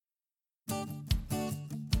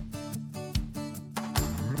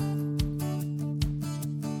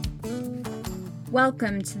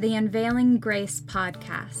Welcome to the Unveiling Grace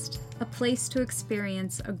podcast, a place to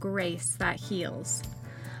experience a grace that heals.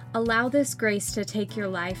 Allow this grace to take your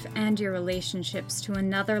life and your relationships to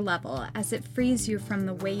another level as it frees you from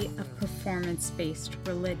the weight of performance-based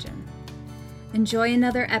religion. Enjoy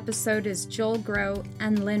another episode as Joel Grow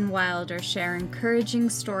and Lynn Wilder share encouraging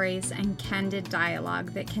stories and candid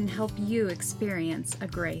dialogue that can help you experience a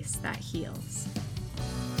grace that heals.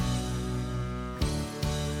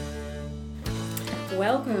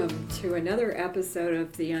 Welcome to another episode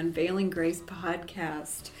of the Unveiling Grace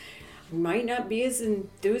podcast. I might not be as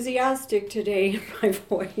enthusiastic today in my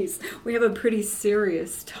voice. We have a pretty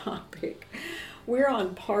serious topic. We're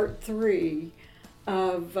on part 3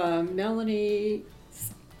 of Melanie's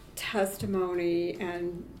testimony,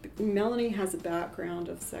 and Melanie has a background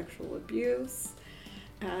of sexual abuse,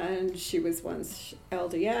 and she was once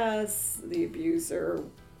LDS. The abuser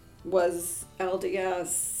was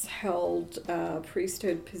LDS, held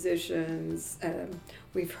priesthood positions.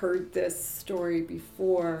 We've heard this story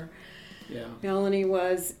before. Yeah. Melanie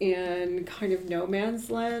was in kind of no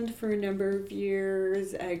man's land for a number of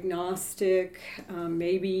years, agnostic,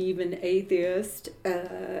 maybe even atheist,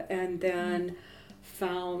 and then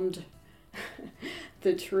found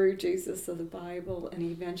the true Jesus of the Bible and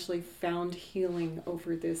eventually found healing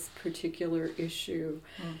over this particular issue.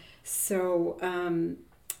 So,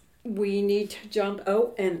 we need to jump.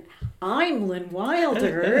 Oh, and I'm Lynn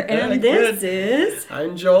Wilder, and this is...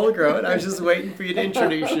 I'm Joel Grow. I was just waiting for you to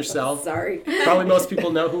introduce yourself. Sorry. Probably most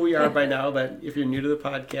people know who we are by now, but if you're new to the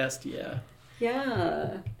podcast, yeah.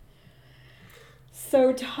 Yeah.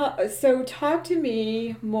 So talk to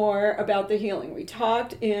me more about the healing. We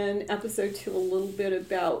talked in episode 2 a little bit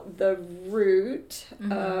about the root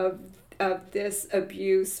of this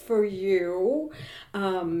abuse for you,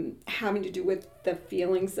 having to do with the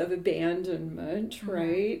feelings of abandonment,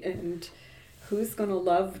 right? And who's going to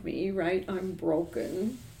love me, right? I'm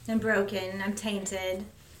broken. I'm broken. I'm tainted.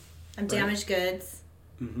 I'm damaged goods.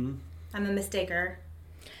 Mm-hmm. I'm a mistaker.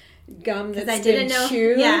 Gum that's been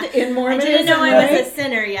chewed in Mormonism, I didn't know right? I was a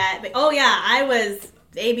sinner yet. But, I was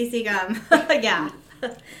ABC gum.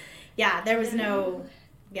 Yeah, there was no...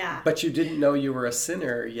 Yeah. But you didn't know you were a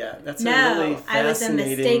sinner yet. That's no, a really fascinating... I was a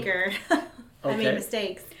mistaker. I made Okay.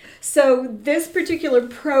 mistakes. So this particular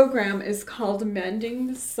program is called Mending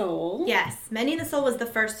the Soul. Yes. Mending the Soul was the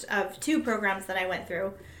first of 2 programs that I went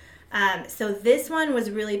through. So this one was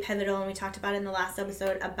really pivotal, and we talked about it in the last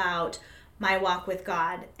episode about my walk with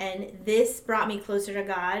God. And this brought me closer to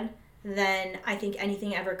God than I think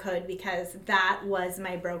anything ever could, because that was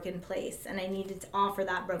my broken place, and I needed to offer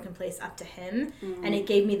that broken place up to Him. And it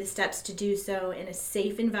gave me the steps to do so in a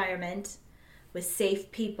safe environment with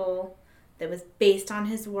safe people that was based on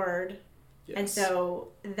His Word. Yes. And so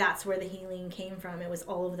that's where the healing came from. It was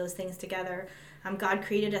all of those things together. God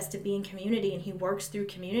created us to be in community, and He works through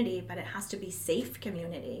community, but it has to be safe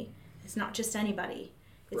community. It's not just anybody.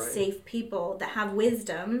 It's Right. safe people that have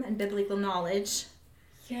wisdom and biblical knowledge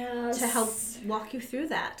Yes. to help walk you through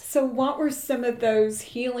that. So what were some of those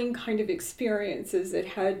healing kind of experiences it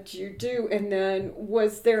had you do? And then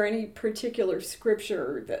was there any particular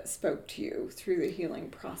scripture that spoke to you through the healing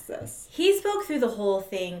process? He spoke through the whole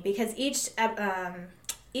thing, because each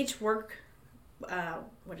work,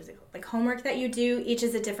 what is it called? Like homework that you do, each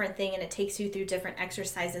is a different thing, and it takes you through different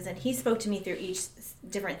exercises. And he spoke to me through each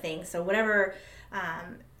different thing. So whatever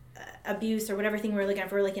abuse or whatever thing we're looking at,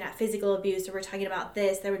 if we're looking at physical abuse or we're talking about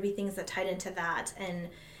this, there would be things that tied into that. And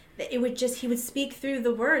he would speak through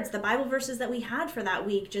the words, the Bible verses that we had for that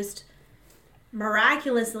week, just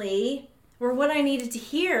miraculously were what I needed to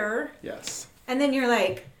hear. Yes. And then you're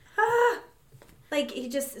like, like He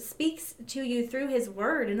just speaks to you through His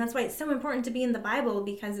Word. And that's why it's so important to be in the Bible,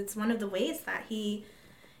 because it's one of the ways that He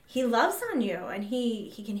loves on you, and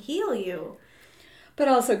He can heal you. But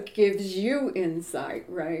also gives you insight,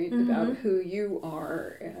 right, about who you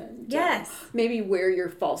are and Yes. Maybe where your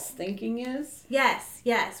false thinking is. Yes.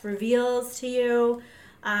 Reveals to you.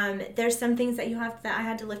 There's some things that I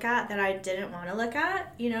had to look at that I didn't want to look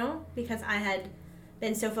at, because I had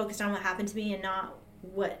been so focused on what happened to me and not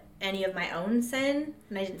what any of my own sin.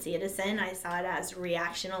 And I didn't see it as sin. I saw it as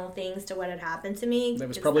reactional things to what had happened to me. That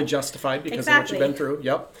was probably justified because of what Exactly. you've been through.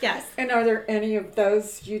 Yep. Yes. And are there any of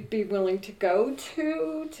those you'd be willing to go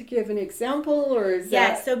to give an example, or is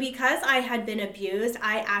that... So because I had been abused,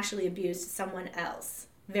 I actually abused someone else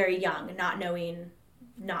very young, not knowing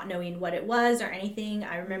not knowing what it was or anything.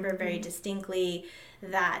 I remember very distinctly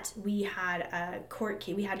that we had a court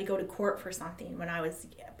case. We had to go to court for something when I was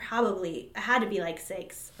I had to be like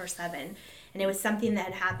 6 or 7. And it was something that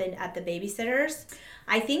had happened at the babysitter's.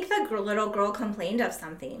 I think the little girl complained of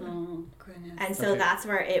something. Oh, goodness. And so that's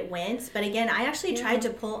where it went. But again, I actually tried to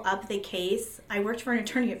pull up the case. I worked for an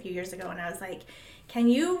attorney a few years ago, and I was like, can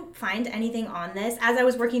you find anything on this? As I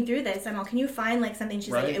was working through this, I'm like, can you find like something?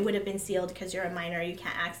 She's like, it would have been sealed because you're a minor. You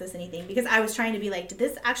can't access anything. Because I was trying to be like, did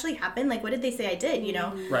this actually happen? Like, what did they say I did, you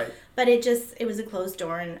know? Right. But it was a closed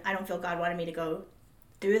door, and I don't feel God wanted me to go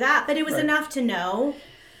through that. But it was enough to know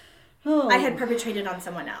I had perpetrated on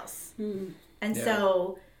someone else. And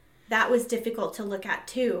so that was difficult to look at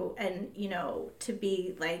too. And, you know, to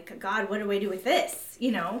be like, God, what do I do with this?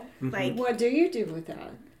 You know, like, what do you do with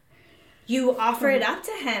that? You offer it up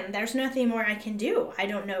to him. There's nothing more I can do. I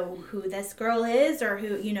don't know who this girl is or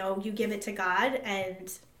who, you know, you give it to God and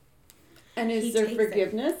is there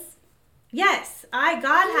forgiveness? Yes. God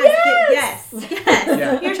has yes.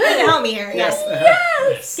 You're trying to help me here.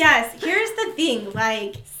 Yes. Here's the thing,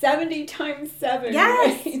 like 70 times 7.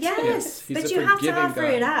 Yes. Right? Yes. But you have to offer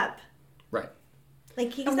it up. Right.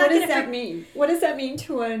 Like he's and not what does that mean? What does that mean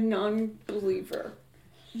to a non-believer?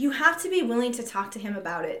 You have to be willing to talk to him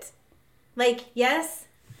about it. Like, yes,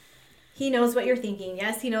 he knows what you're thinking.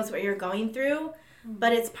 Yes, he knows what you're going through.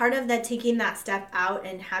 But it's part of that taking that step out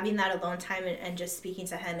and having that alone time and just speaking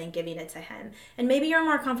to him and giving it to him. And maybe you're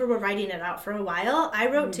more comfortable writing it out. For a while, I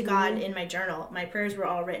wrote to God in my journal. My prayers were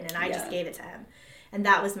all written and I just gave it to him. And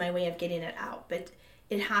that was my way of getting it out. But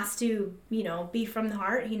it has to, you know, be from the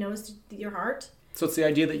heart. He knows your heart. So it's the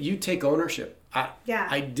idea that you take ownership.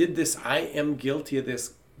 I did this. I am guilty of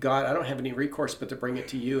this. God, I don't have any recourse but to bring it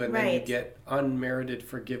to you, and then you get unmerited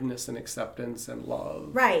forgiveness and acceptance and love.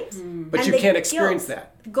 Right. But you can't experience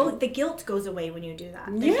that. The guilt goes away when you do that.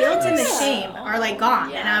 The guilt and the shame are like gone.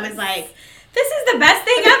 Yes. And I was like, this is the best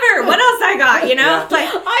thing ever. What else I got, you know? Like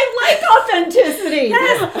I like authenticity.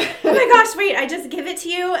 Yes. Oh my gosh, wait, I just give it to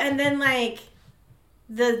you, and then like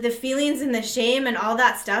the feelings and the shame and all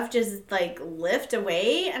that stuff just like lift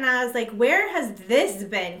away. And I was like, where has this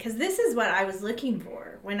been? Because this is what I was looking for.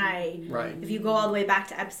 When if you go all the way back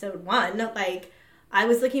to episode 1, like I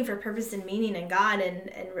was looking for purpose and meaning in God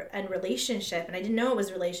and relationship, and I didn't know it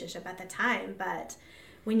was relationship at the time. But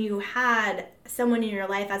when you had someone in your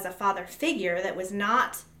life as a father figure that was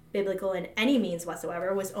not biblical in any means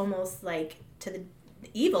whatsoever, was almost like to the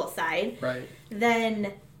evil side,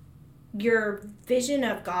 then your vision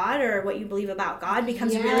of God or what you believe about God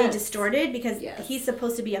becomes really distorted because he's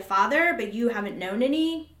supposed to be a father, but you haven't known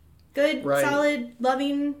any good, solid,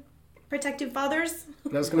 loving, protective fathers.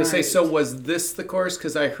 And I was going to say, so was this the course?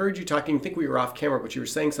 Because I heard you talking, I think we were off camera, but you were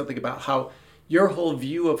saying something about how your whole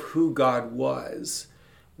view of who God was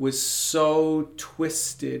so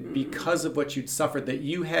twisted because of what you'd suffered that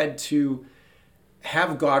you had to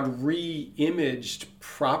have God re-imaged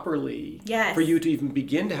properly for you to even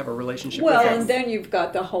begin to have a relationship with him. Well, and then you've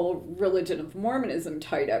got the whole religion of Mormonism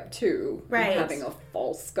tied up too. Right. Having a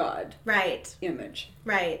false God image.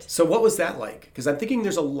 Right. So what was that like? Because I'm thinking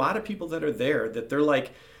there's a lot of people that are there that they're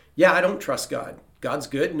like, yeah, I don't trust God. God's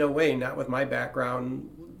good? No way, not with my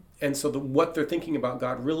background. And so what they're thinking about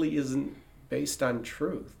God really isn't based on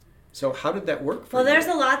truth. So how did that work for you? Well, there's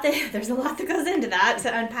a lot that goes into that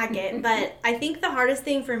to unpack it. But I think the hardest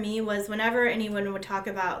thing for me was whenever anyone would talk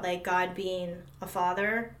about like God being a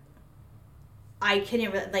father, I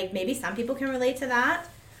can like maybe some people can relate to that.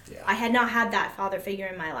 Yeah. I had not had that father figure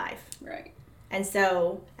in my life. Right. And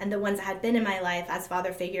the ones that had been in my life as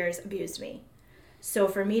father figures abused me. So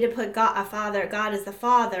for me to put God as the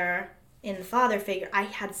father in the father figure, I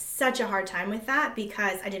had such a hard time with that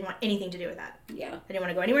because I didn't want anything to do with that. Yeah. I didn't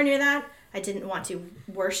want to go anywhere near that. I didn't want to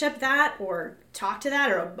worship that or talk to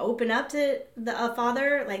that or open up to a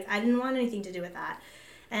father. Like, I didn't want anything to do with that.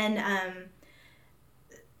 And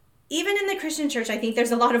even in the Christian church, I think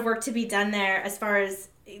there's a lot of work to be done there as far as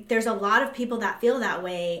there's a lot of people that feel that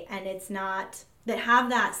way and it's not, that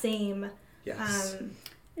have that same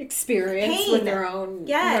experience with their own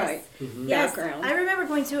background. I remember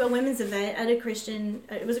going to a women's event at it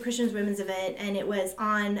was a Christian women's event, and it was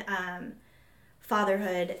on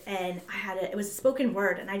fatherhood, and it was a spoken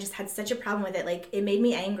word, and I just had such a problem with it. Like, it made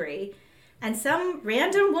me angry. And some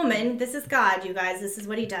random woman, this is God, you guys, this is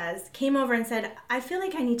what he does, came over and said, I feel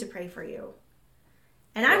like I need to pray for you.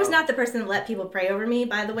 And I was not the person that let people pray over me,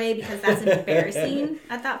 by the way, because that's embarrassing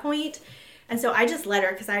at that point. And so I just let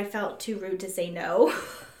her because I felt too rude to say no.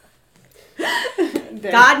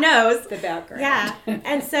 God knows. The background. Yeah.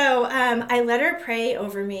 And so I let her pray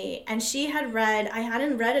over me. And she had read, I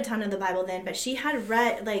hadn't read a ton of the Bible then, but she had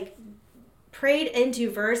read, like, prayed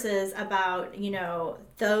into verses about, you know,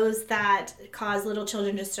 those that cause little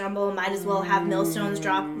children to stumble might as well have millstones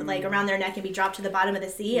drop, like, around their neck and be dropped to the bottom of the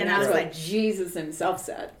sea. And I was like, Jesus himself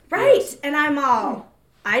said. right. Yes. And I'm all,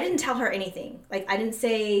 I didn't tell her anything. Like, I didn't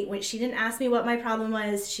say, when she didn't ask me what my problem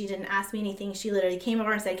was, she didn't ask me anything. She literally came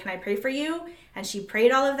over and said, can I pray for you? And she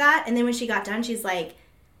prayed all of that. And then when she got done, she's like,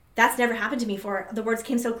 that's never happened to me before. The words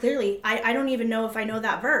came so clearly. I don't even know if I know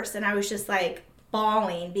that verse. And I was just like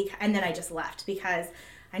bawling. And then I just left because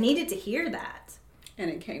I needed to hear that. And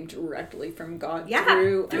it came directly from God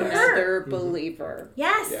through another believer.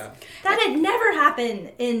 Yes. Yeah. That had never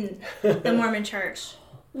happened in the Mormon church.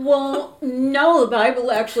 Well, no, the Bible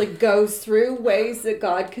actually goes through ways that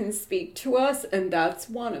God can speak to us, and that's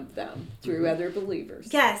one of them, through other believers.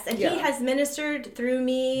 Yes, and Yeah. he has ministered through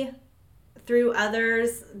me, through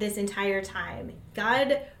others this entire time.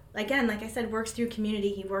 God, again, like I said, works through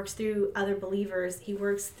community. He works through other believers. He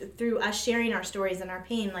works through us sharing our stories and our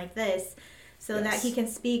pain like this so that he can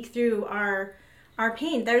speak through our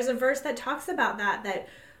pain. There's a verse that talks about that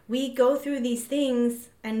we go through these things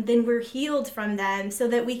and then we're healed from them so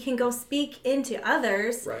that we can go speak into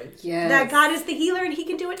others. Right. Yes. That God is the healer and he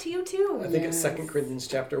can do it to you too. I think it's 2 Corinthians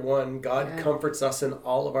chapter 1. God comforts us in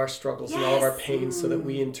all of our struggles and all of our pains so that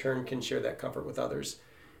we in turn can share that comfort with others.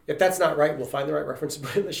 If that's not right, we'll find the right reference to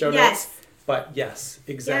put in the show notes. But yes,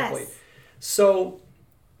 exactly. Yes. So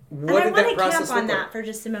what did that process camp on look that like? for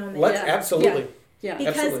just a moment. Let's absolutely. Yeah.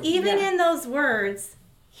 Because Absolutely. even in those words,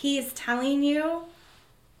 he's telling you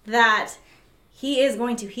that he is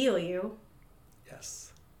going to heal you.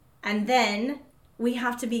 Yes. And then we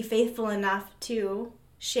have to be faithful enough to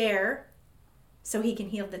share so he can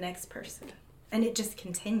heal the next person. And it just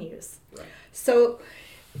continues. Right. So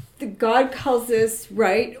God calls this,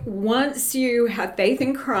 right, once you have faith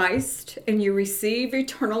in Christ and you receive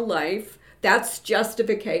eternal life, that's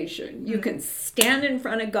justification. You can stand in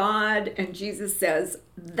front of God and Jesus says,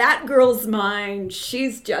 that girl's mine,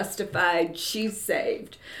 she's justified, she's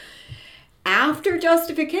saved. After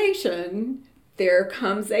justification, there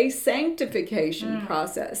comes a sanctification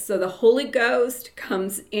process. So the Holy Ghost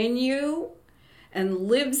comes in you and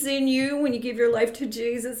lives in you when you give your life to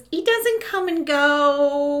Jesus. He doesn't come and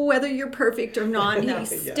go whether you're perfect or not. He Yes.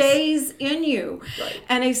 stays in you. Right.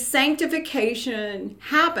 And a sanctification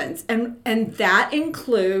happens. And that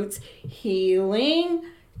includes healing,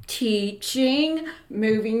 teaching,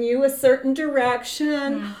 moving you a certain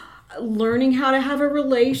direction, learning how to have a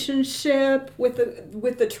relationship with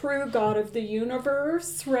the true God of the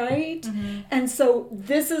universe, right? And so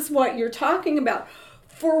this is what you're talking about.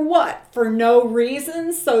 For what? For no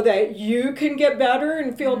reason? So that you can get better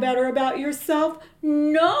and feel better about yourself?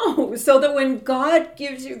 No. So that when God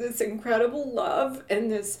gives you this incredible love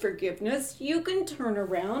and this forgiveness, you can turn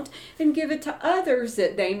around and give it to others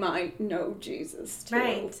that they might know Jesus too.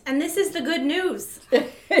 Right. And this is the good news.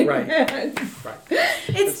 Right. Amen. Right.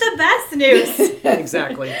 It's the best news.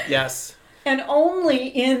 Exactly. Yes. And only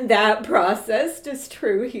in that process does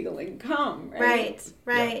true healing come, right?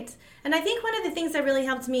 Right. And I think one of the things that really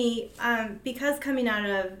helped me, because coming out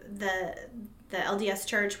of the LDS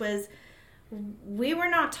church, was we were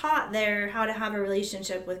not taught there how to have a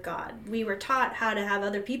relationship with God. We were taught how to have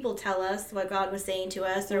other people tell us what God was saying to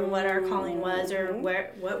us or what our calling was or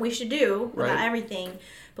what we should do about everything.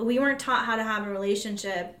 But we weren't taught how to have a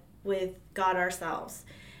relationship with God ourselves.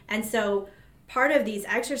 And so part of these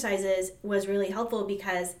exercises was really helpful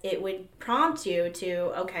because it would prompt you to,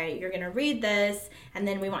 okay, you're going to read this, and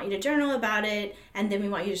then we want you to journal about it, and then we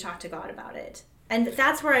want you to talk to God about it. And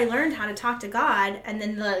that's where I learned how to talk to God, and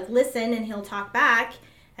then listen, and he'll talk back.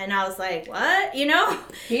 And I was like, what? You know?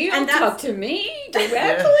 He'll talk to me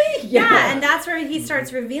directly? Yeah, and that's where he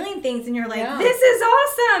starts revealing things, and you're like, this is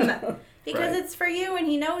awesome! Because it's for you, and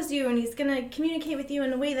he knows you, and he's going to communicate with you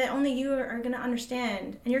in a way that only you are going to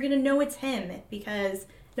understand. And you're going to know it's him, because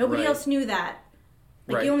nobody else knew that.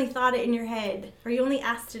 Like, you only thought it in your head, or you only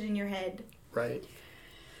asked it in your head. Right.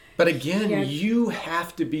 But again, you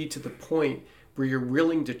have to be to the point where you're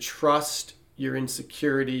willing to trust your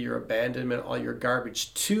insecurity, your abandonment, all your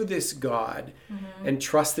garbage to this God, and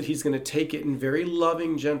trust that he's going to take it in very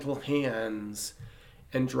loving, gentle hands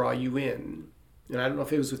and draw you in. and I don't know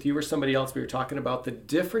if it was with you or somebody else, we were talking about the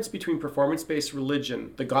difference between performance-based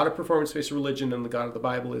religion, the God of performance-based religion, and the God of the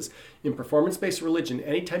Bible is, in performance-based religion,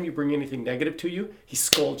 anytime you bring anything negative to you, he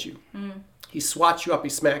scolds you. He swats you up, he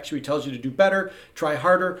smacks you, he tells you to do better, try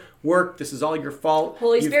harder, work, this is all your fault.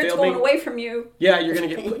 Holy You Spirit's failed going me. away from you. Yeah, you're going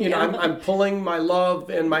to get, I'm pulling my love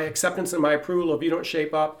and my acceptance and my approval if you don't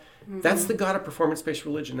shape up. That's the God of performance-based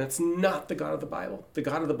religion. That's not the God of the Bible. The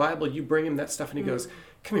God of the Bible, you bring him that stuff and he goes,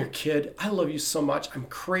 come here, kid. I love you so much. I'm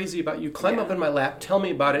crazy about you. Climb up in my lap. Tell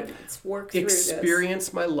me about it. Let's work through this.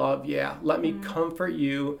 Experience my love. Yeah. Let me comfort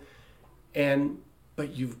you.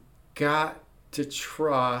 But you've got to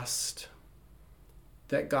trust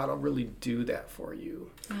that God will really do that for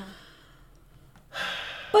you.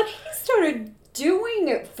 But he started doing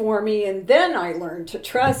it for me, and then I learned to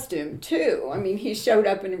trust him too. I mean, he showed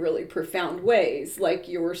up in really profound ways, like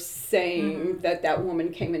you were saying that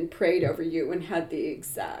woman came and prayed over you and had the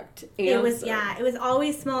exact answer. It was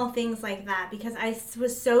always small things like that, because I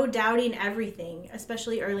was so doubting everything,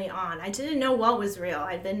 especially early on. I didn't know what was real.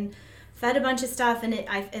 I'd been fed a bunch of stuff, and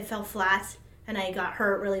it fell flat. And I got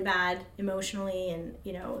hurt really bad emotionally, and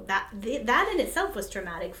that in itself was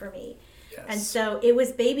traumatic for me. Yes. And so it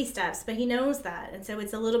was baby steps, but he knows that, and so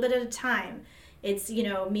it's a little bit at a time. It's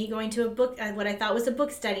me going to a book, what I thought was a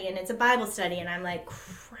book study, and it's a Bible study, and I'm like,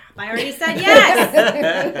 crap! I already said yes.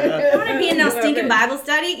 I don't want to be in no stinking Bible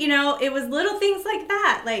study. It was little things like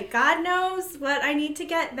that. Like, God knows what I need to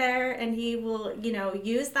get there, and He will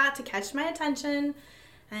use that to catch my attention.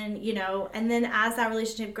 And, and then as that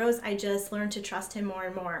relationship grows, I just learned to trust him more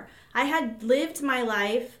and more. I had lived my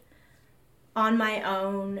life on my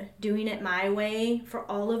own, doing it my way for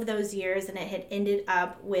all of those years, and it had ended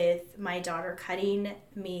up with my daughter cutting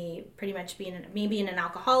me, pretty much being an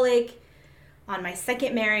alcoholic, on my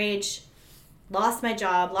second marriage, lost my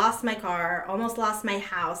job, lost my car, almost lost my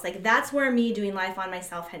house. Like, that's where me doing life on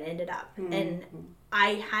myself had ended up. And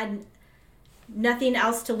I had nothing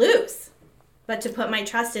else to lose but to put my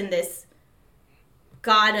trust in this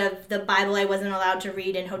God of the Bible I wasn't allowed to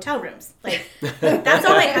read in hotel rooms. Like, that's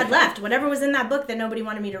all I had left. Whatever was in that book that nobody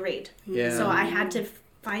wanted me to read. Yeah. So I had to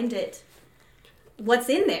find it. What's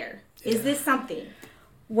in there? Is this something?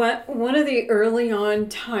 One of the early on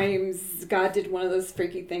times, God did one of those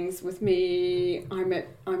freaky things with me. I'm at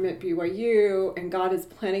BYU, and God is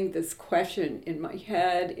planting this question in my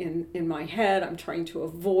head. In my head, I'm trying to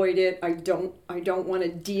avoid it. I don't want to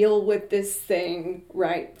deal with this thing.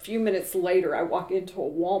 Right. A few minutes later, I walk into a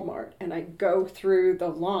Walmart, and I go through the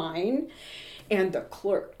line, and the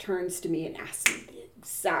clerk turns to me and asks me the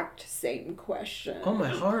exact same question. Oh, my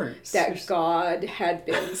heart. That God had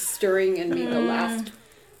been stirring in me the last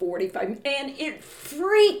 45, and it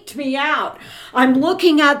freaked me out. I'm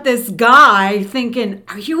looking at this guy thinking,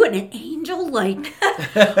 are you an angel? Like,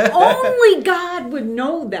 only God would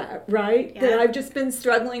know that, right? Yeah. That I've just been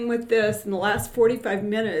struggling with this in the last 45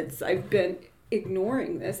 minutes. I've been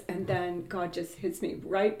ignoring this, and then God just hits me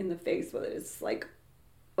right in the face with it. It's like,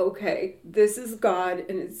 okay, this is God,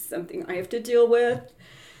 and it's something I have to deal with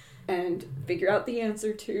and figure out the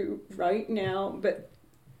answer to right now, but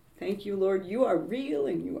thank you, Lord. You are real,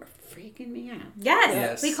 and you are freaking me out.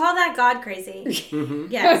 Yes. We call that God crazy. Mm-hmm.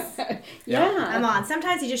 Yes. Yeah. I'm on.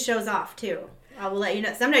 Sometimes he just shows off, too. I will let you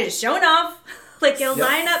know. Sometimes he's showing off. Like, he'll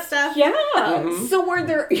line up stuff. Yeah. So were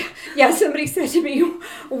there... Yeah, somebody said to me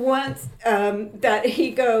once that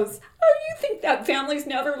he goes, oh, you think that family's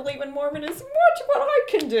never leaving Mormonism? Watch what I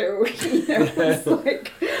can do. It's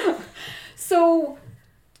like... So...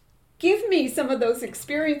 Give me some of those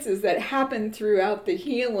experiences that happen throughout the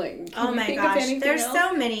healing. Oh my gosh, there's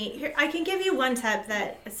so many. Here, I can give you one tip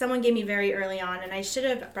that someone gave me very early on, and I should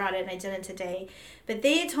have brought it and I didn't today. But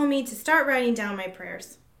they told me to start writing down my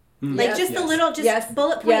prayers. Like just the little,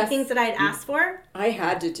 bullet point things that I'd asked for. I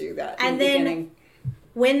had to do that and in the beginning.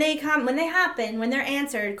 When they happen, when they're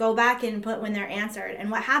answered, go back and put when they're answered. And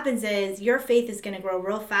what happens is your faith is going to grow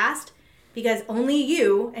real fast. Because only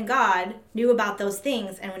you and God knew about those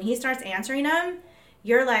things. And when he starts answering them,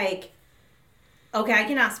 you're like, okay, I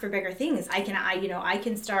can ask for bigger things. I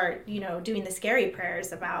can start, doing the scary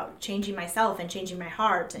prayers about changing myself and changing my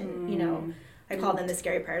heart. And, I call them the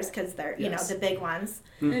scary prayers because they're, the big ones.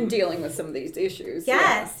 And dealing with some of these issues.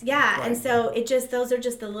 Yes, yeah. Right. And so those are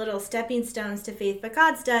just the little stepping stones to faith. But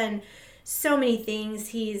God's done so many things.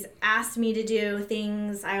 He's asked me to do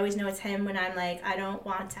things. I always know it's him when I'm like, I don't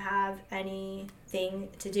want to have anything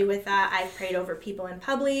to do with that. I've prayed over people in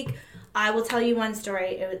public. I will tell you one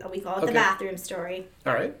story. We call it the bathroom story.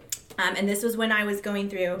 All right. And this was when I was going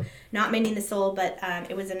through, not Mending the Soul, but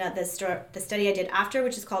it was the study I did after,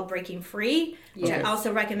 which is called Breaking Free. Which I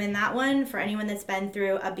also recommend that one for anyone that's been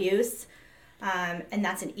through abuse. And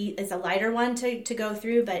that's it's a lighter one to go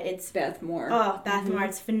through, but it's Beth Moore. Oh, Beth Moore,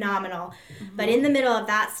 it's phenomenal. But in the middle of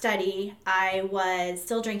that study, I was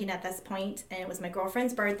still drinking at this point, and it was my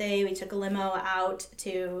girlfriend's birthday. We took a limo out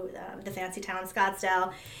to the fancy town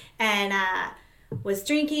Scottsdale, and was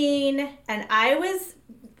drinking, and I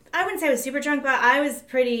wouldn't say I was super drunk, but I was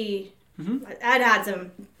pretty, I'd had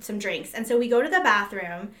some drinks. And so we go to the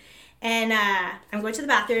bathroom, and I'm going to the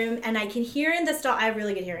bathroom, and I can hear in the stall, I have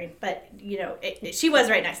really good hearing, but, she was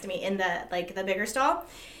right next to me in the bigger stall.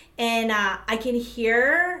 And I can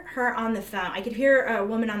hear her on the phone. I could hear a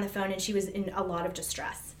woman on the phone, and she was in a lot of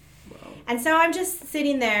distress. Wow. And so I'm just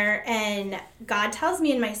sitting there, and God tells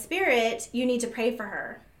me in my spirit, you need to pray for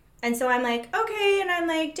her. And so I'm like, okay. And I'm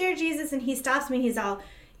like, dear Jesus. And he stops me, and he's all,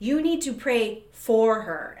 you need to pray for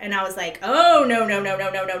her. And I was like, oh,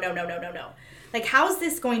 no. Like, how's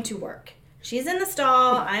this going to work? She's in the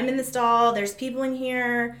stall. I'm in the stall. There's people in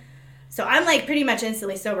here. So I'm like pretty much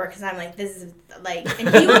instantly sober because I'm like, this is like, and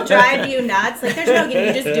he will drive you nuts. Like, there's no,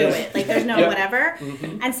 you just do it. Like, there's no whatever.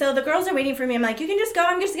 Mm-hmm. And so the girls are waiting for me. I'm like, you can just go.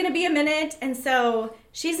 I'm just going to be a minute. And so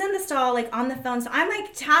she's in the stall, like on the phone. So I'm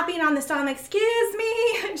like tapping on the stall. I'm like, excuse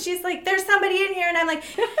me. And she's like, there's somebody in here. And I'm like,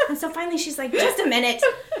 and so finally she's like, just a minute,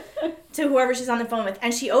 to whoever she's on the phone with.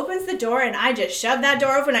 And she opens the door, and I just shove that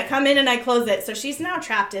door open. I come in and I close it. So she's now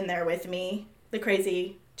trapped in there with me, the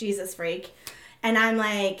crazy Jesus freak. And I'm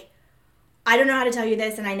like, I don't know how to tell you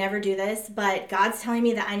this, and I never do this, but God's telling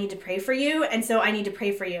me that I need to pray for you, and so I need to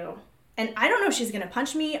pray for you. And I don't know if she's going to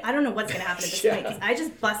punch me. I don't know what's going to happen at this point, because I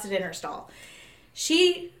just busted in her stall.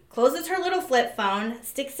 She closes her little flip phone,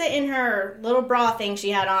 sticks it in her little bra thing she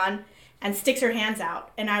had on, and sticks her hands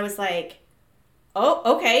out. And I was like,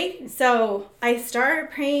 oh, okay. So I start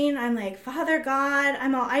praying. I'm like, Father God,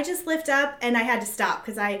 I just lift up, and I had to stop,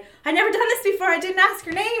 because I never done this before. I didn't ask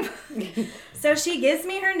her name. So she gives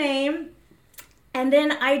me her name. And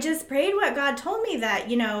then I just prayed what God told me, that,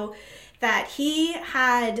 that he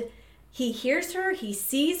hears her, he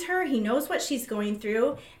sees her, he knows what she's going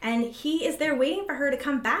through, and he is there waiting for her to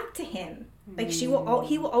come back to him. Like, he will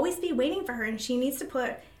always be waiting for her, and she needs to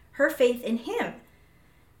put her faith in him.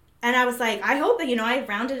 And I was like, I hope that, I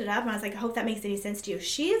rounded it up, and I was like, I hope that makes any sense to you.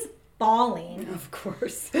 She is bawling. Of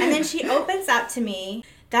course. And then she opens up to me.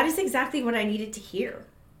 That is exactly what I needed to hear.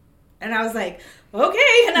 And I was like,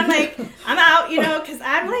 okay. And I'm like, I'm out, because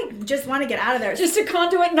I'm like, just want to get out of there. Just a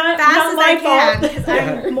conduit, not fast not as my I can, fault. because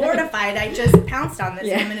I'm mortified. I just pounced on this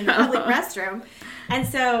woman in a public restroom. And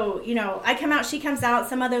so, I come out, she comes out,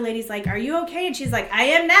 some other lady's like, are you okay? And she's like, I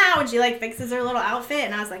am now. And she like fixes her little outfit.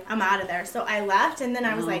 And I was like, I'm out of there. So I left, and then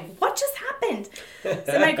I was like, what just happened?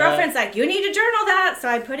 So my girlfriend's like, you need to journal that. So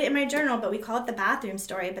I put it in my journal, but we call it the bathroom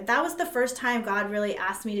story. But that was the first time God really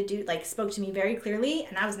asked me to do, spoke to me very clearly,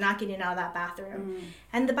 and I was not getting out of that bathroom.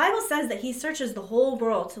 And the Bible says that he searches the whole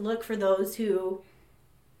world to look for those who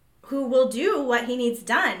will do what he needs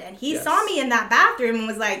done. And he saw me in that bathroom and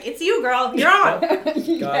was like, it's you, girl. You're on.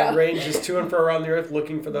 God ranges to and fro around the earth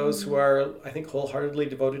looking for those who are, I think, wholeheartedly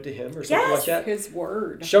devoted to him or something like that. His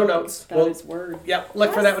word. Show notes. His word. Yeah,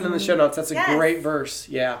 look for that one in the show notes. That's a great verse.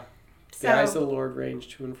 Yeah. So, the eyes of the Lord range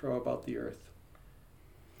to and fro about the earth.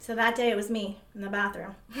 So that day it was me in the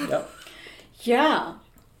bathroom. Yep. Yeah.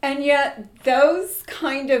 And yet those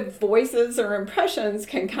kind of voices or impressions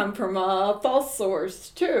can come from a false source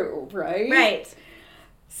too, right? Right.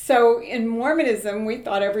 So in Mormonism, we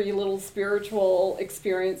thought every little spiritual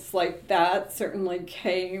experience like that certainly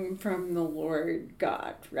came from the Lord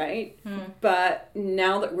God, right? But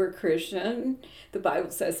now that we're Christian, the Bible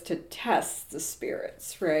says to test the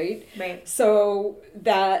spirits, right? Right. So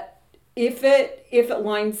that if it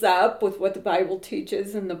lines up with what the Bible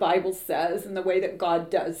teaches and the Bible says and the way that God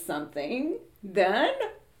does something, then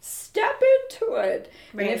step into it.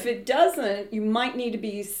 Right. And if it doesn't, you might need to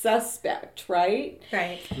be suspect, right?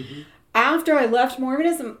 Right. Mm-hmm. After I left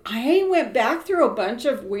Mormonism, I went back through a bunch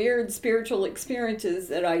of weird spiritual experiences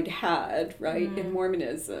that I'd had, right, in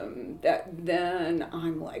Mormonism, that then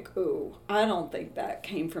I'm like, oh, I don't think that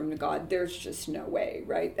came from God. There's just no way,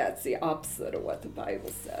 right? That's the opposite of what the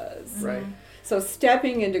Bible says. Right. So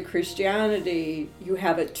stepping into Christianity, you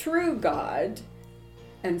have a true God,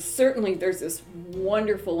 and certainly there's this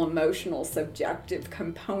wonderful emotional, subjective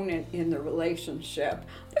component in the relationship.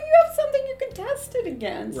 But you have something you can test it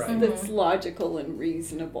against that's logical and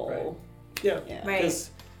reasonable. Right. Yeah. Right.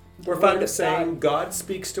 Because we're fond of saying God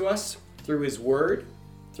speaks to us through his word,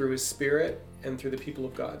 through his spirit, and through the people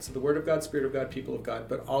of God. So the word of God, spirit of God, people of God,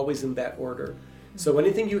 but always in that order. So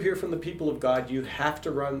anything you hear from the people of God, you have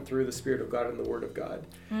to run through the Spirit of God and the Word of God.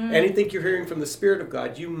 Anything you're hearing from the Spirit of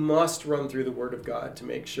God, you must run through the Word of God to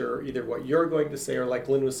make sure either what you're going to say or, like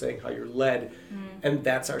Lynn was saying, how you're led. And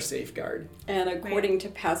that's our safeguard. And according to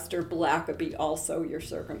Pastor Blackaby, also your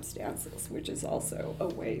circumstances, which is also a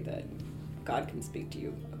way that God can speak to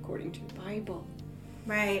you according to the Bible.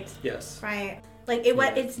 Right. Yes. Right. Like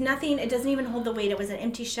it's nothing. It doesn't even hold the weight. It was an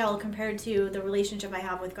empty shell compared to the relationship I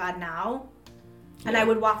have with God now. And I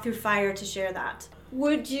would walk through fire to share that.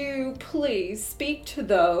 Would you please speak to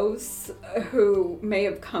those who may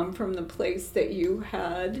have come from the place that you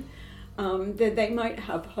had, that they might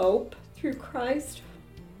have hope through Christ?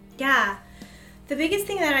 Yeah. The biggest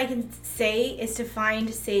thing that I can say is to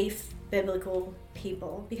find safe biblical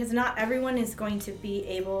people, because not everyone is going to be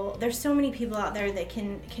able. There's so many people out there that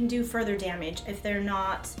can do further damage if they're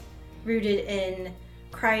not rooted in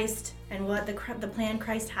Christ and what the plan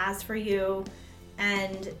Christ has for you,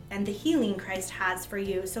 and the healing Christ has for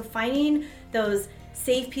you. So finding those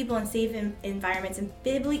safe people and safe environments and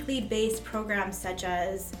biblically based programs such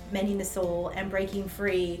as Mending the Soul and Breaking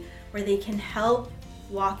Free, where they can help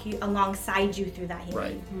walk you alongside you through that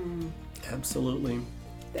healing. Right. Absolutely.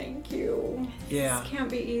 Thank you. Yeah. This can't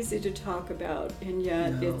be easy to talk about, and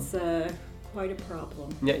yet it's quite a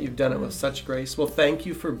problem. Yet you've done it with such grace. Well, thank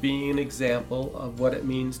you for being an example of what it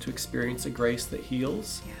means to experience a grace that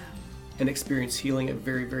heals. Yeah. And experience healing at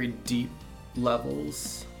very, very deep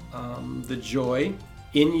levels. The joy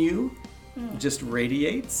in you just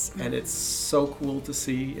radiates, and it's so cool to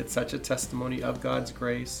see. It's such a testimony of God's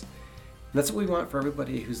grace. And that's what we want for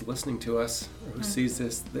everybody who's listening to us or who sees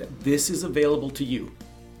this, that this is available to you.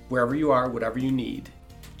 Wherever you are, whatever you need,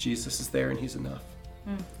 Jesus is there and He's enough.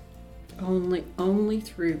 Only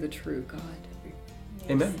through the true God.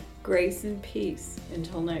 Yes. Amen. Grace and peace.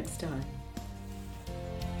 Until next time.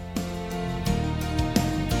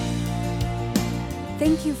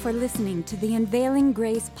 Thank you for listening to the Unveiling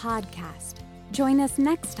Grace podcast. Join us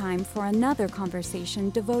next time for another conversation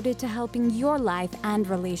devoted to helping your life and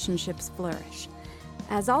relationships flourish.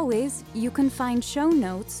 As always, you can find show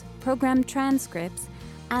notes, program transcripts,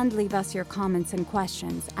 and leave us your comments and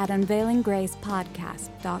questions at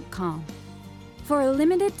unveilinggracepodcast.com. For a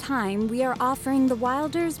limited time, we are offering the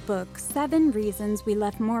Wilders book, 7 Reasons We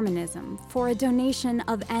Left Mormonism, for a donation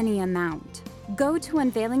of any amount. Go to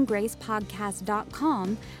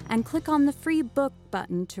unveilinggracepodcast.com and click on the free book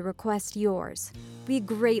button to request yours. We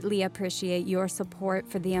greatly appreciate your support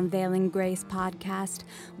for the Unveiling Grace podcast,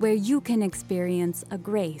 where you can experience a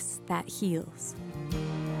grace that heals.